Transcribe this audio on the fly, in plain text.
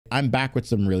I'm back with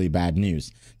some really bad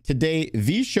news. Today,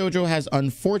 Vshojo has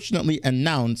unfortunately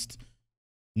announced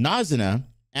Nazuna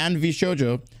and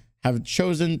Vshojo have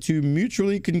chosen to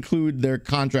mutually conclude their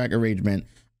contract arrangement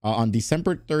on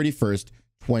December 31st,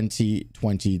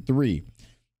 2023.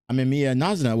 Amemiya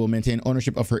Nazuna will maintain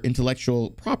ownership of her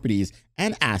intellectual properties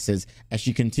and assets as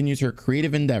she continues her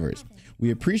creative endeavors. We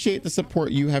appreciate the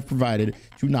support you have provided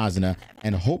to Nazuna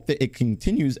and hope that it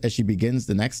continues as she begins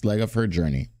the next leg of her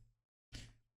journey.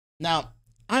 Now,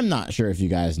 I'm not sure if you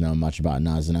guys know much about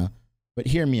Nazuna, but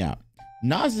hear me out.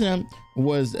 Nazuna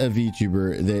was a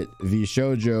VTuber that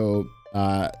Vshojo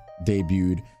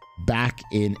debuted back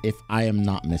in, if I am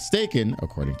not mistaken,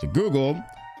 according to Google,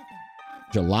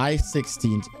 July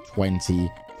 16th,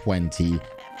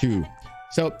 2022.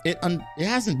 So it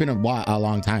hasn't been a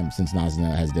long time since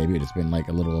Nazuna has debuted. It's been like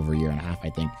a little over a year and a half,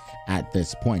 I think, at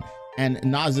this point. And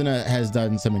Nazuna has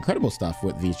done some incredible stuff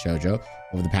with Vshojo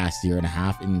over the past year and a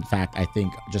half. In fact, I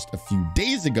think just a few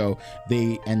days ago,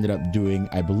 they ended up doing,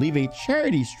 I believe, a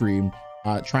charity stream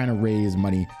trying to raise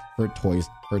money for Toys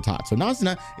for Tots. So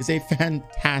Nazuna is a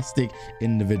fantastic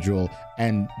individual.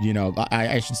 And, you know,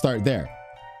 I should start there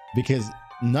because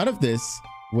none of this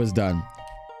was done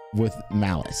with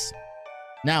malice.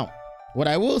 Now, what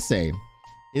I will say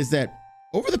is that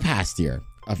over the past year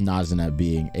of Nazuna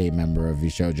being a member of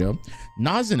Vshojo,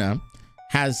 Nazuna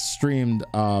has streamed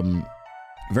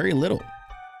very little.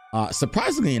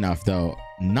 Surprisingly enough, though,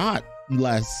 not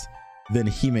less than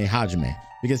Hime Hajime,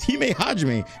 because Hime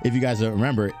Hajime, if you guys don't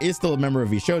remember, is still a member of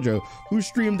Vshojo who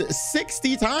streamed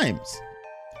 60 times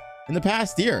in the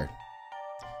past year,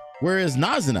 whereas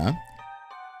Nazuna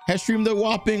has streamed a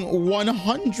whopping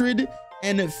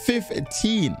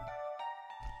 115,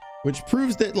 which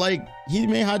proves that like Hime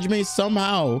Hajime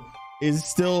somehow is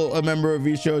still a member of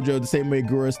Vshojo the same way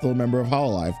Gura is still a member of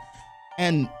Hololive.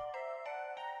 And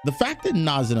the fact that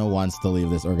Nazuna wants to leave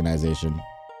this organization,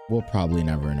 we'll probably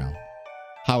never know.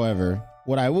 However,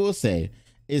 what I will say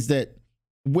is that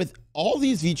with all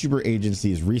these VTuber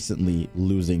agencies recently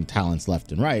losing talents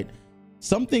left and right,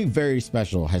 something very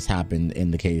special has happened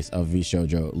in the case of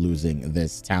Vshojo losing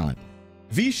this talent.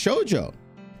 Vshojo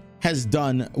has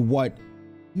done what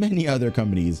many other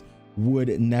companies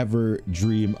would never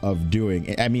dream of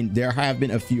doing. I mean, there have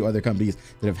been a few other companies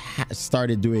that have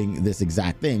started doing this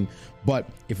exact thing, but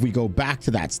if we go back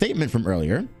to that statement from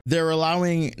earlier, they're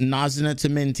allowing Nazuna to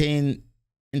maintain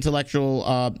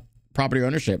intellectual property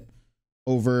ownership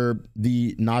over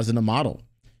the Nazuna model,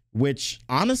 which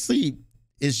honestly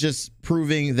is just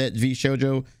proving that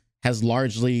Vshojo has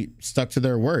largely stuck to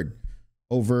their word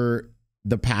over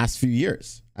the past few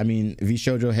years. I mean,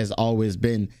 Vshojo has always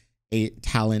been a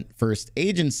talent first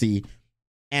agency.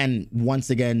 And once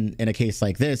again, in a case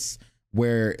like this,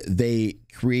 where they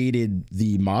created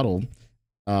the model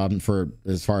for,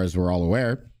 as far as we're all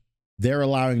aware, they're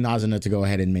allowing Nazuna to go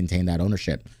ahead and maintain that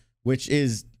ownership, which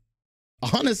is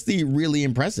honestly really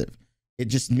impressive. It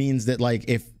just means that like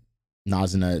if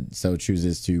Nazuna so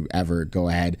chooses to ever go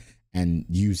ahead and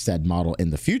use said model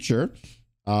in the future,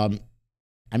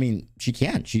 I mean, she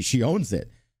can, she owns it.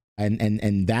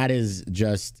 And that is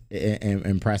just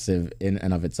impressive in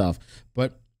and of itself.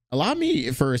 But allow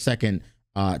me for a second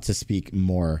to speak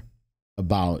more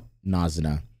about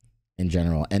Nazuna in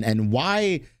general and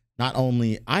why not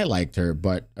only I liked her,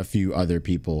 but a few other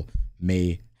people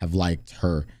may have liked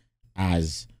her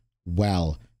as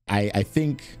well. I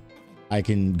think I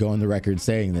can go on the record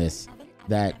saying this,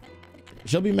 that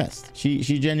she'll be missed. She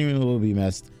genuinely will be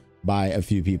missed by a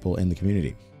few people in the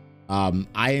community.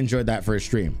 I enjoyed that first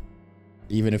stream.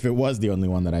 Even if it was the only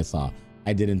one that I saw,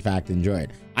 I did in fact enjoy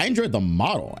it. I enjoyed the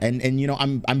model, and you know,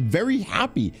 I'm very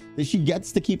happy that she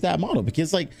gets to keep that model,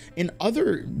 because like in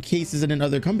other cases and in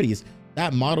other companies,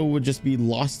 that model would just be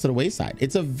lost to the wayside.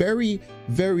 It's a very,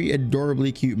 very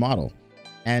adorably cute model,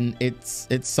 and it's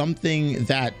something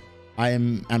that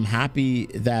I'm happy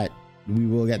that we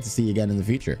will get to see again in the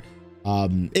future,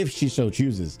 if she so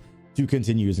chooses to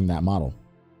continue using that model,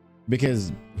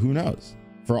 because who knows?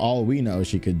 For all we know,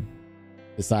 she could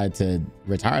decide to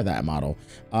retire that model.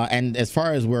 And as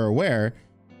far as we're aware,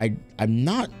 I'm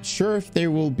not sure if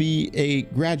there will be a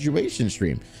graduation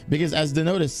stream, because as the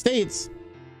notice states,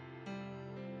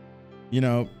 you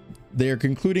know, they're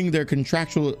concluding their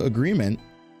contractual agreement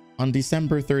on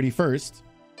December 31st,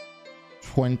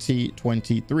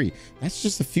 2023. That's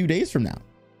just a few days from now.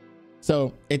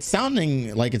 So it's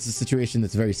sounding like it's a situation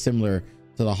that's very similar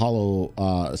to the Hollow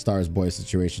Stars Boys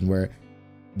situation, where,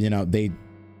 you know, they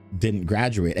didn't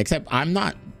graduate, except I'm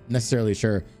not necessarily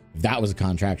sure if that was a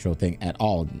contractual thing at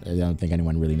all. I don't think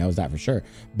anyone really knows that for sure,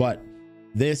 but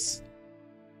this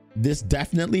this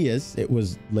definitely is. It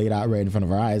was laid out right in front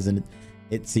of our eyes, and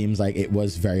it seems like it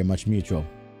was very much mutual.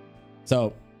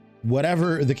 So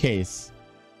whatever the case,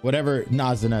 whatever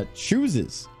Nazuna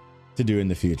chooses to do in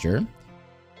the future,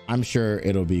 I'm sure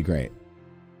it'll be great,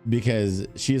 because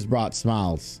she has brought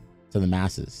smiles to the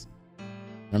masses.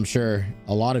 I'm sure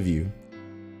a lot of you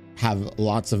have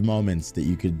lots of moments that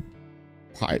you could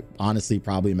honestly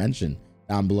probably mention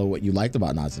down below what you liked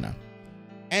about Nazuna.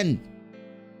 And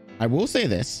I will say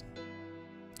this,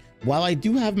 while I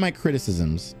do have my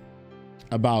criticisms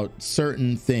about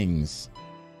certain things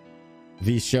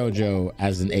Vshojo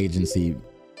as an agency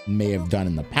may have done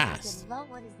in the past,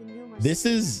 this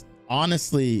is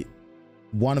honestly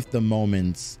one of the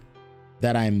moments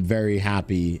that I'm very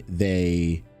happy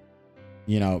they,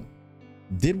 you know,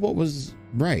 did what was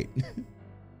right.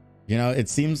 You know, it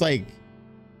seems like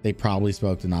they probably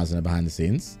spoke to Nazuna behind the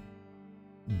scenes.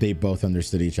 They both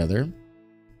understood each other,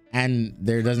 and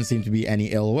there doesn't seem to be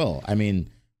any ill will. I mean,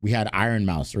 we had Iron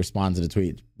Mouse respond to the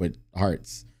tweet with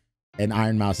hearts, and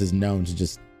Iron Mouse is known to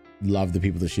just love the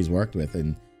people that she's worked with,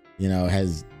 and, you know,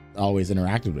 has always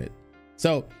interacted with.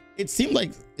 So it seems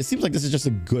like this is just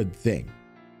a good thing.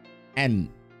 And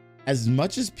as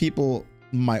much as people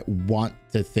might want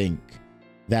to think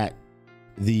that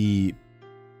the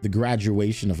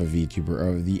graduation of a VTuber,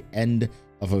 or the end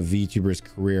of a VTuber's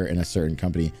career in a certain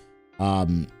company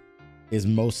is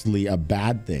mostly a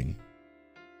bad thing,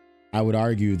 I would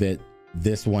argue that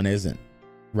this one isn't,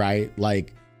 right?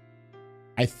 Like,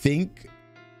 I think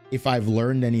if I've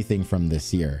learned anything from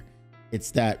this year,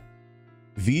 it's that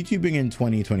VTubing in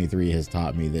 2023 has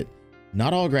taught me that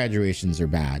not all graduations are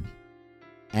bad.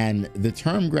 And the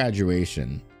term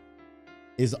graduation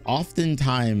is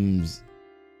oftentimes,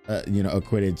 you know,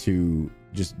 equated to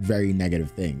just very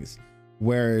negative things.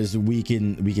 Whereas we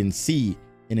can see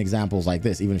in examples like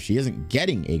this, even if she isn't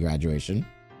getting a graduation,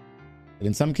 but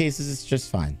in some cases it's just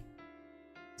fine.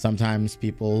 Sometimes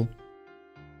people,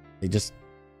 they just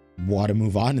want to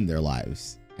move on in their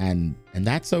lives, and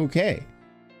that's okay.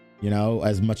 You know,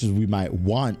 as much as we might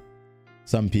want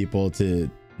some people to,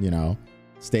 you know,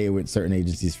 stay with certain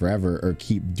agencies forever or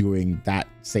keep doing that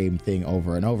same thing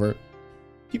over and over,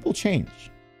 people change.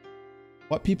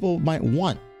 What people might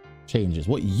want changes.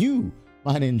 What you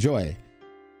might enjoy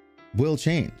will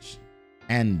change.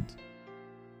 And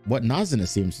what Nazuna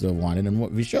seems to have wanted and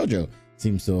what Vshojo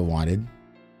seems to have wanted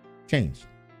changed.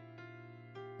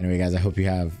 Anyway, guys, I hope you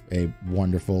have a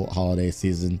wonderful holiday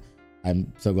season.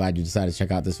 I'm so glad you decided to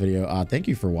check out this video. Thank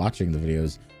you for watching the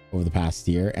videos over the past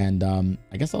year. And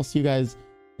I guess I'll see you guys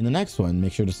in the next one.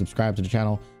 Make sure to subscribe to the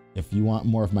channel if you want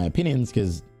more of my opinions,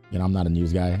 because, you know, I'm not a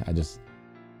news guy. I just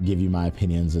give you my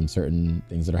opinions on certain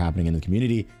things that are happening in the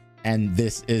community. And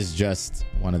this is just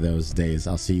one of those days.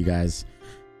 I'll see you guys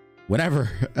whenever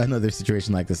another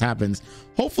situation like this happens.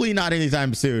 Hopefully not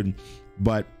anytime soon.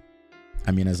 But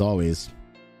I mean, as always,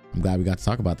 I'm glad we got to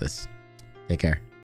talk about this. Take care.